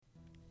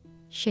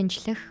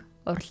Шинжлэх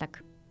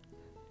урлаг.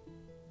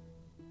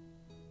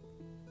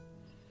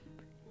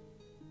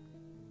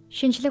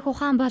 Шинжлэх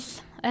ухаан бол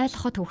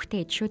ойлгоход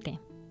хөвгтэй эд шүү дээ.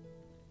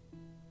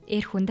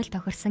 Эр хүндэл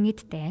тохирсон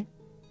эдтэй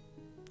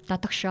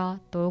додогшоо,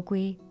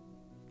 дуугүй,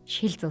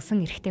 шил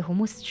зөсөн эрэгтэй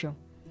хүмүүс шүү.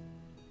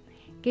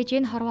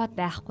 Гэж энэ хорвоод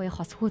байхгүй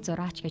хосхүү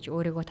зураач гэж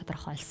өөрийгөө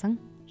тодорхойлсон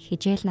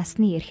хижээл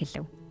насны эр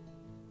хэлв.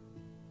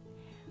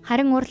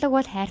 Харин урлаг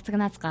бол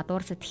хайрцагнаас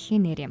гадуур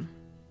сэтгэхийн нэр юм.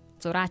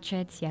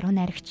 Зураачид, яруу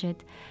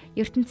найрагчид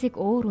ертөнцийг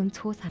өөр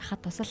өнцгөөс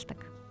харахад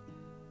тусалдаг.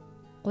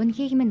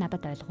 Гунхийг минь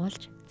надад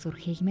ойлгуулж,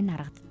 зүрхийг минь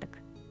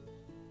аргаддаг.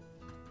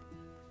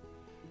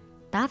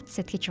 Давд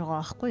сэтгэж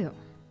байгаа байхгүй юу?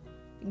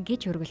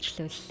 Гэж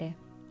үргэлжлүүллээ.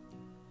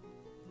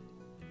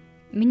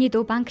 Миний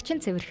дүү банкчин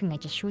цэвэрхэн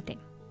ажил шүү дээ.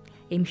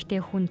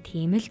 Эмэгтэй хүн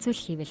тийм л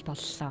зүйл хийвэл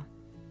боллоо.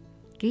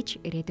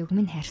 Гэж ирээдүг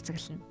минь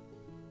хайрцаглана.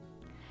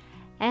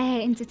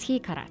 Энэ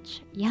цэцгийг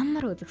хараач.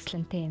 Ямар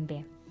үзэсгэлэнтэй юм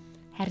бэ?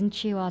 Харин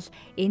чи бол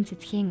энэ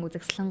цэцгийн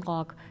үзэсгэлэн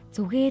гоог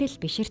зүгээр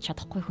л биширч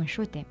чадахгүй хүн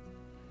шүү дээ.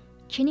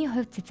 Чиний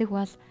хувьд цэцэг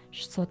бол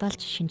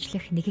судалж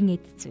шинжлэх нэгэн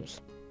эд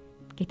зүйл.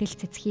 Гэтэл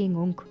цэцгийн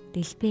өнгө,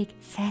 дэлбэг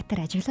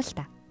сайтар ажиглал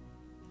та.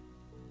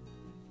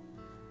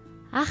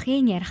 Ах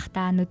ийн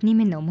ярахтаа нүдний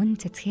минь өмнө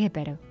цэцгээ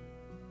барив.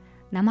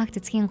 Намайг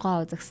цэцгийн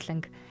гоо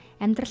үзэсгэлэнг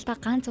амьдралдаа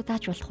ганц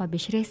удаач болохоо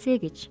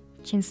бишрээсэ гэж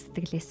чин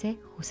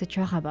сэтгэлээсээ хүсэж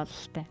байгаа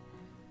бололтой.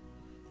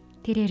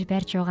 Тэрээр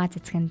барьж байгаа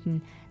цэцгэнд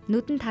нь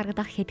нүдэнд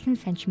харагдах хэдхэн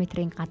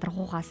сантиметрийн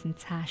гадаргуугаас нь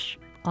цааш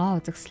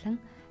гоо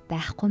үзэсгэлэн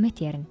байхгүй мэт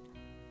ярина.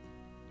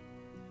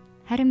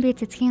 Харин би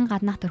цэцгийн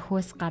гаднах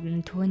төрхөөс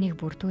гадна түүнийг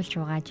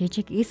бүрдүүлж байгаа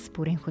жижиг эс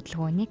бүрийн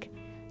хөдөлгөөнийг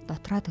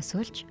дотроо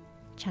төсөөлж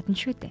чадна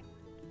шүү дээ.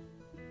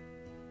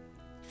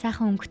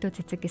 Сайхан өнгөтэй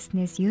цэцэг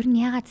гэснээс ер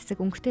нь яагаад цэцэг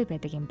өнгөтэй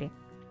байдаг юм бэ?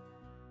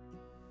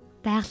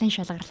 Байгалийн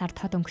шалгарлаар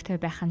тод өнгөтэй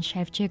байх нь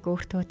шавжийг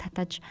өөртөө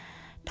татаж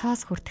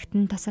тоос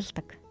хүртэхтэн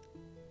тусалдаг.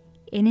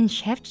 Энэ нь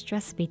шавж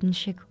бас бидэн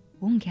шиг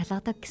өнгө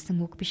ялгадаг гэсэн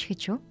үг биш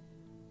гэж юу?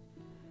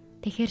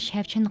 Тэгэхээр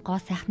шавж нь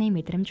гоо сайхны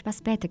мэдрэмж бас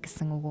байдаг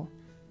гэсэн үг үү?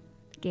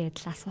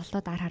 Гэдэл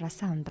асуултууд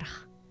араасаа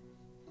ундрах.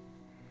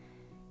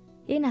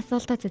 Энэ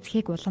асуултад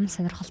цэцгийг улам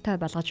сонирхолтой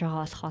болгож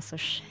байгаа болохоос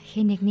биш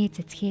хэн нэгний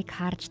цэцгийг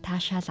харж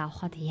таашаал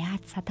авахад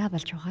яаж садаа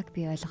болж байгааг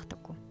би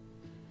ойлгодоггүй.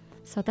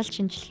 Судалж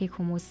шинжлэхийг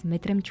хүмүүс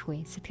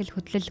мэдрэмжгүй, сэтгэл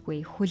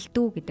хөдлөлгүй,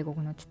 хүлдүү гэдэг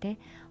үгнүүдтэй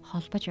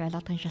холбож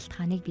ойлгох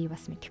шалтгааныг би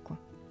бас мэдэхгүй.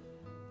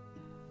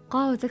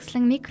 Гоо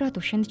үзэсгэлэн микро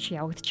түвшинд ч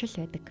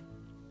явагдчихл байдаг.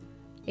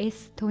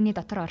 Түүний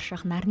дотор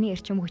орших нарны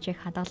эрчим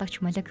хүчийг хадгалагч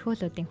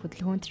молекулуудын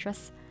хөдөлгөөнд ч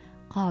бас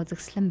гоо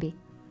үзэсгэлэн бий.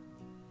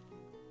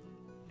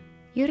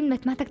 Ер нь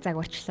математик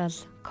загварчлал,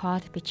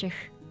 код бичих,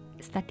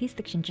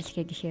 статистик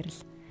шинжилгээ гэхээр л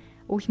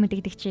үйл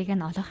мэдэгдэгчийг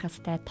нь олох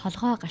ёстой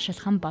толгой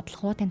гашилхан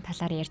бодлогоодын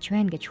талаар ярьж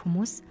байна гэж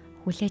хүмүүс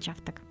хүлээж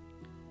авдаг.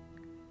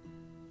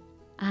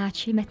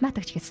 Чи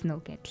математикч гэсэн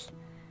үү гэдэл.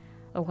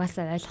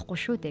 Угаасаа ойлгохгүй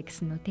шүү дээ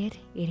гэснүүдээр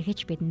эргэж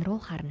бидэн рүү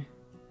харна.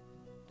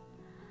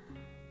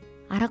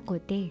 Аргагүй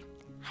дээ.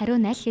 Хариу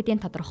аль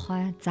хэдийн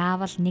тодорхой,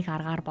 заавал нэг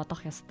аргаар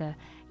бодох ёстой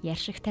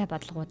яршигтай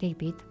бодлогоодыг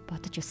бид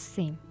бодож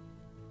өссөн юм.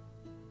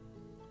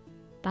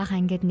 Бага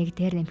ангид 1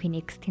 дээр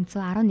нэмэх x тэнцүү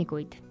 11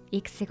 үед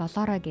x-ийг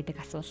олоорой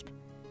гэдэг асуулт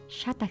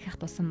шат ахих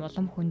тусам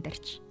улам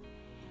хүндэрч.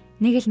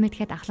 Нэг л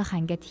мэдхэд ахлах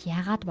ангид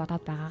яагаад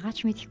бодоод байгаагаа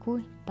ч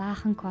мэдэхгүй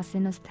баахан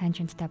косинус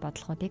тангенттай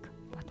бодлогоодыг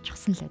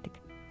бодчихсон л байдаг.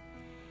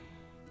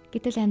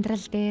 Гэтэл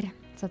амьдрал дээр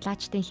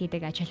судлаачдын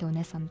хийдэг ажил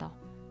үнээс ондоо.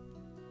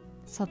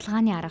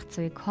 Судалгааны арга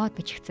зүйг код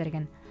бичих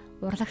зэрэг нь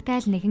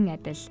урлагтай л нэгэн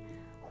адил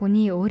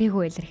хүний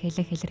өөрийгөө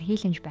илэрхийлэх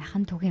илэрхийлэмж байх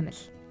нь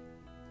түгээмэл.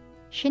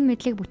 Шинэ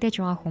мэдлэг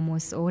бүтээж байгаа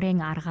хүмүүс өөрийн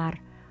аргаар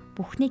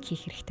бүхнийг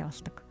хийх хэрэгтэй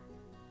болдог.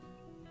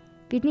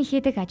 Бидний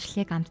хийдэг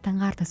ажлыг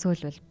амттангаар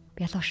төсөөлвөл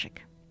бялуу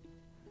шиг.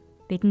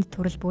 Бидэнд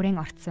төрөл бүрийн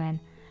орц байна.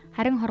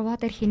 Харин хорвоо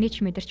дээр хэний ч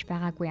мэдэрч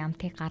байгаагүй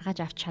амтыг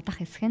гаргаж авч чадах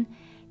хэсэг нь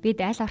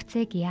бид аль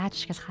орцыг яаж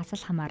ашиглахаас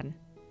л хамаарна.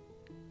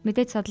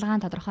 Мэдээж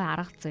судалгаан тодорхой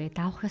арга зүй,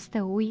 давах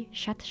ёстой үе,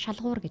 шат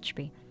шалгуур гэж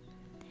бий.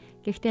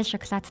 Гэхдээ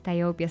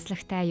шоколадтай юу,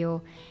 бяслагтай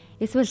юу,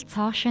 эсвэл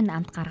цоошин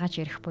амт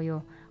гаргаж ирэх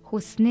буюу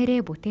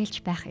хүснээрээ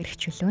бүтээлч байх эрх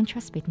чөлөөч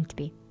бас бидэнд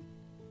бий.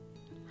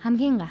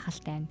 Хамгийн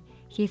гайхалтай нь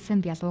хийсэн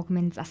бялууг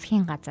минь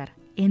засхийн газар,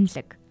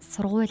 эмнэлэг,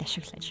 сургууль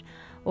ашиглаж,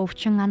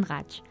 өвчин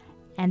ангааж,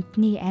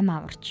 амьтны ам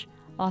аварч,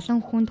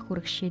 олон хүнд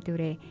хүрэх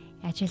шийдвэрээ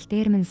ажил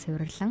дээр минь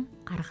суйрлан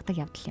гаргадаг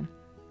явдал юм.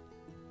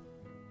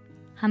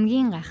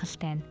 Хамгийн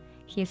гайхалтай нь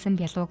хийсэн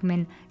бялууг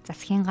минь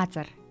засхийн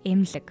газар,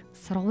 эмнэлэг,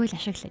 сургууль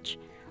ашиглаж,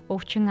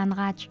 өвчин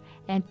ангааж,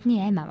 амьтны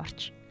ам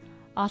аварч,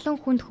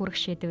 олон хүнд хүрэх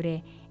шийдвэрээ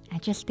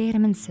ажил дээр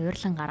минь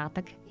суйрлан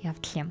гаргадаг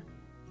явдал юм.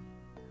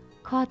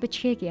 Код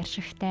бичгийг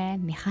яршигтай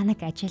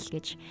механик ажил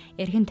гэж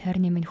эргэн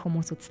тойрны минь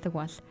хүмүүс үздэг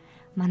бол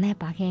манай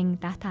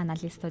багийн дата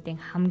аналистуудын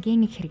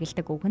хамгийн их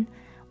хэрэгэлдэг үг нь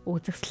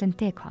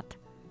үзэсгэлэнтэй код.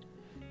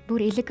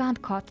 Бүр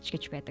элегант код ч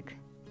гэж байдаг.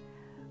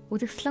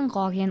 Үзэсгэлэн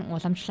гоогийн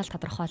уламжлалт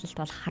тодорхойлолт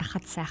бол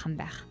харахад сайхан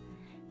байх.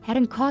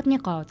 Харин кодны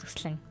гоо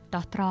үзэсгэлэн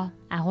дотроо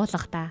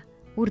агуулгатай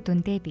үр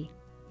дүндээ бий.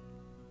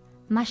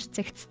 Маш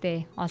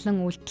цэгцтэй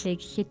олон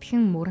үйлдэлийг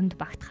хэдхэн мөрөнд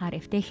багтахаар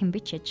эвтэйхэн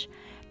бичиж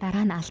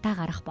дараа нь алдаа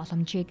гарах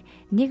боломжийг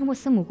нэг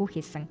мөсөн үгүй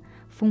хийсэн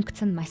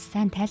функц нь маш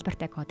сайн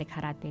тайлбартай кодыг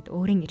хараад бид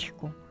өөрийн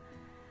ирэхгүй.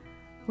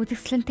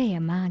 Үзэсгэлэнтэй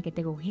юм аа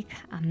гэдэг үгийг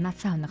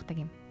амнаасаа унгадаг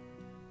юм.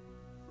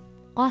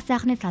 Гоо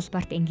сайхны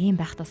салбарт энгийн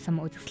байх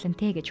тусам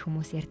үзэсгэлэнтэй гэж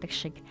хүмүүс ярьдаг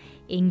шиг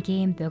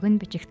энгийн богино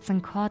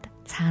бичигдсэн код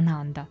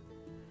цаанаа ондоо.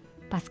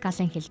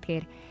 Паскалийн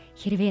хэлдгээр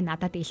хэрвээ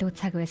надад илүү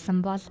цаг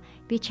байсан бол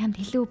би чамд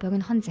илүү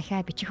богинохон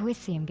захиа бичих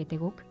байсан юм гэдэг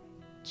үг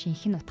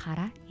жинхэнэ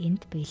утгаараа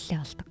энд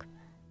биелэлээ олдог.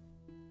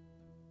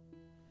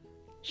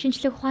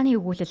 Шинжлэх ухааны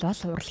өгүүлэл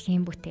бол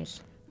урлагийн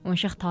бүтээл.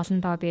 Унших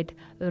тоолондоо бид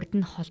урд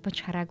нь холбож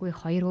хараагүй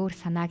хоёр өөр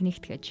санааг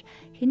нэгтгэж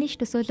хэний ч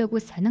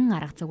төсөөлөөгүй сонин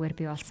арга зүгээр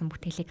бий болсон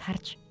бүтээлийг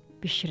харж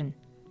бишрэнэ.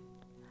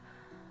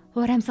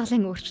 Уур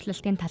амьсгалын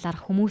өөрчлөлтийн талаар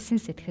хүмүүсийн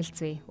сэтгэл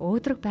зүй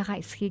өөдрөг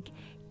байгаа эсхийг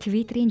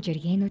Твиттерийн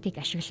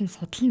жиргэнүүдийг ашиглан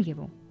судална гэв.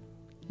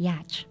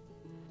 Яаж?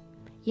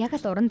 Яг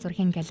л уран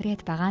зургийн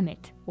галерейд байгаа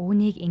мэд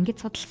үүнийг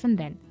ингэж судалсан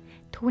байна.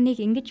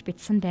 Түүнийг ингэж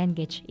бичсэн байна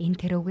гэж энэ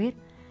тэрүүгээр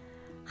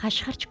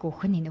хашгирч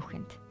гүөхн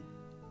энүүхэнд.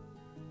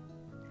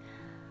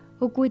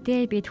 Үгүй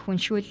дээ бид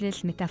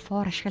хүншүүлэл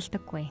метафор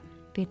ашигладаггүй.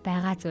 Бид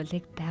байгаа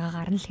зүйлийг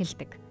байгаагаар нь л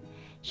хэлдэг.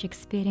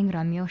 Шекспирийн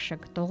Ромео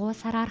шиг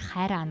дугуйсараар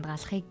хайраа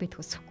андгаалахыг бид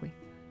хүсэхгүй.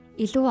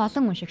 Илүү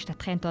олон уншигч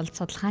татахын тулд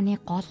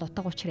судалгааны гол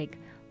утга учирыг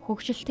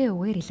хөгжилтэй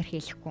үгээр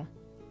илэрхийлэхгүй.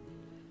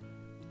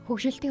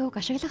 Хөгжилтэй үг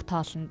ашиглах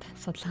тоолонд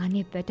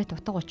судалгааны бодит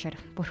утга учир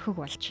бүрхэг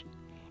болж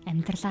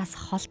амьдралаас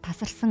хол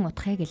тасарсан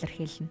утгыг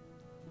илэрхийлнэ.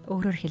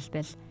 Өөрөөр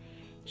хэлбэл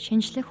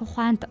шинжлэх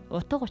ухаанд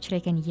утга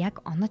учирыг нь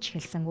яг онож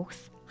хэлсэн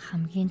үгс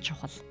хамгийн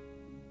чухал.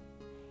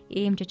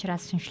 Ийм ч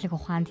учраас шинжлэх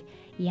ухаанд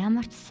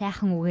ямар ч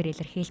сайхан үгээр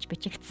илэрхийлж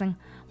бичигдсэн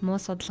муу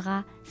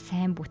судалгаа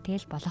сайн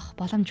бүтээл болох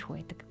боломжгүй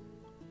байдаг.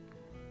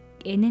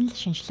 Энэ нь л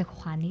шинжлэх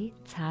ухааны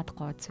цаад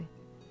гоо зүй.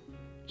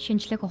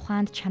 Шинжлэх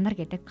ухаанд чанар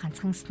гэдэг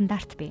ганцхан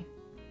стандарт бий.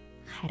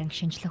 Харин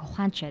шинжлэх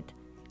ухаанчид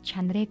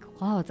чанарыг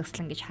гоо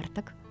үзэсгэлэн гэж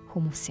хардаг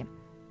хүмүүс юм.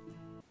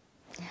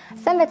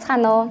 Сайн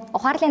байцгаана уу?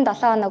 Ухаарлын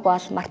 7 хоног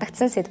бол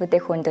мартагдсан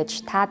сэдвүүдийг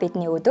хөндөж та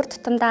бидний өдөр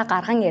тутамдаа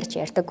гарган ярьж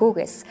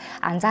ярьдаггүйгээс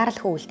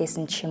анзааралгүй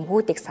үлдээсэн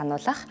чимгүүдийг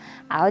сануулах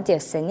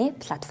аудио эссений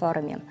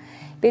платформ юм.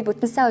 Бид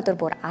бүтэнсээ өдөр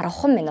бүр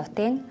 10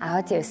 минутын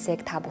аудио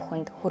эссеийг та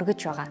бүхэнд хүргэж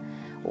байгаа.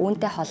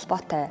 Үүнтэй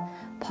холбоотой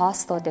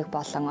постуудыг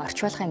болон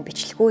орчуулгын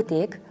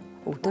бичлэгүүдийг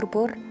өдөр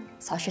бүр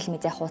сошиал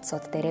медиа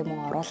хуудасууд дээр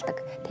мөн оруулдаг.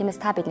 Тиймээс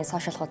та бидний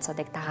сошиал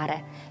хуудасуудыг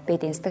дагаарай.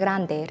 Бид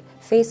Instagram дээр,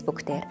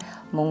 Facebook дээр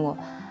мөн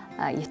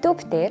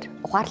YouTube дээр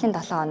ухаарлын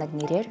 7 хоног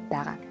нэрээр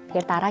байгаа.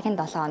 Тэгэхээр дараагийн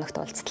 7 хоногт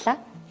уулзтлаа.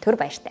 Түр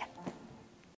баяртай.